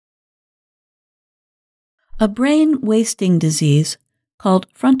A brain-wasting disease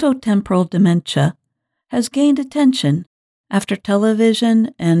called frontotemporal dementia has gained attention after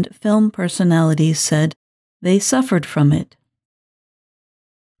television and film personalities said they suffered from it.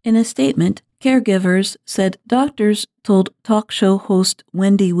 In a statement, caregivers said doctors told talk show host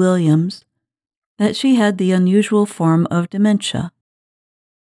Wendy Williams that she had the unusual form of dementia.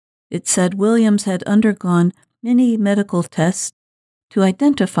 It said Williams had undergone many medical tests to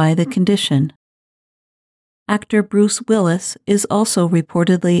identify the condition. Actor Bruce Willis is also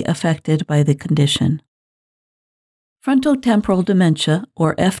reportedly affected by the condition. Frontotemporal dementia,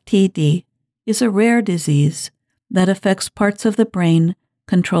 or FTD, is a rare disease that affects parts of the brain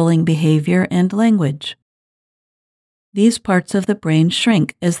controlling behavior and language. These parts of the brain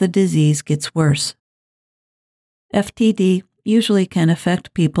shrink as the disease gets worse. FTD usually can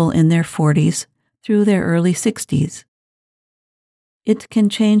affect people in their 40s through their early 60s. It can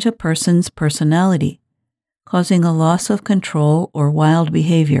change a person's personality, causing a loss of control or wild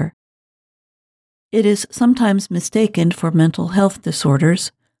behavior. It is sometimes mistaken for mental health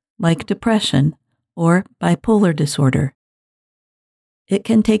disorders like depression or bipolar disorder. It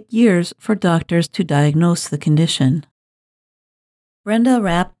can take years for doctors to diagnose the condition. Brenda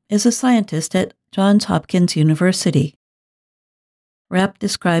Rapp is a scientist at Johns Hopkins University. Rapp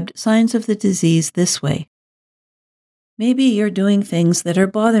described signs of the disease this way. Maybe you're doing things that are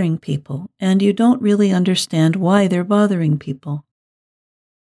bothering people, and you don't really understand why they're bothering people.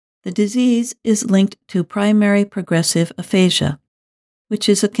 The disease is linked to primary progressive aphasia, which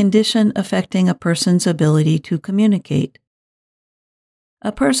is a condition affecting a person's ability to communicate.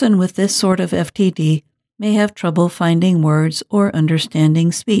 A person with this sort of FTD may have trouble finding words or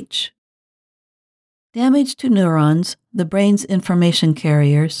understanding speech. Damage to neurons, the brain's information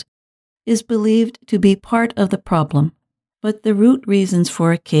carriers, is believed to be part of the problem, but the root reasons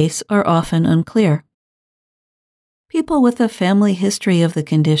for a case are often unclear. People with a family history of the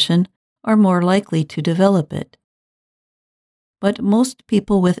condition are more likely to develop it. But most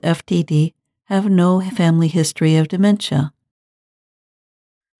people with FTD have no family history of dementia.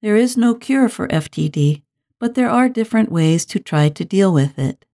 There is no cure for FTD, but there are different ways to try to deal with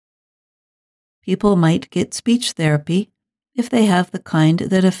it. People might get speech therapy if they have the kind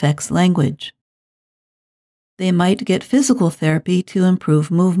that affects language. They might get physical therapy to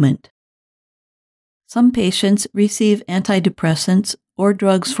improve movement. Some patients receive antidepressants or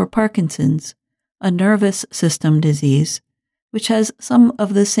drugs for Parkinson's, a nervous system disease, which has some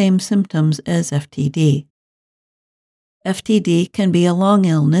of the same symptoms as FTD. FTD can be a long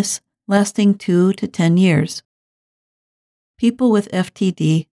illness lasting 2 to 10 years. People with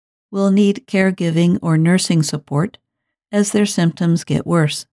FTD will need caregiving or nursing support as their symptoms get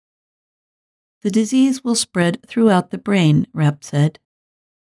worse. The disease will spread throughout the brain, Rapp said.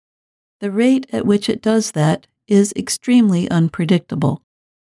 The rate at which it does that is extremely unpredictable.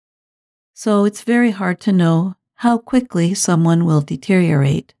 So it's very hard to know how quickly someone will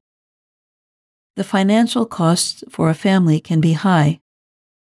deteriorate. The financial costs for a family can be high.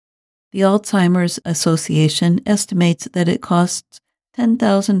 The Alzheimer's Association estimates that it costs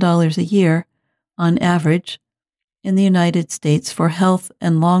 $10,000 a year, on average, in the United States for health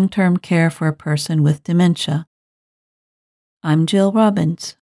and long-term care for a person with dementia. I'm Jill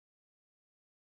Robbins.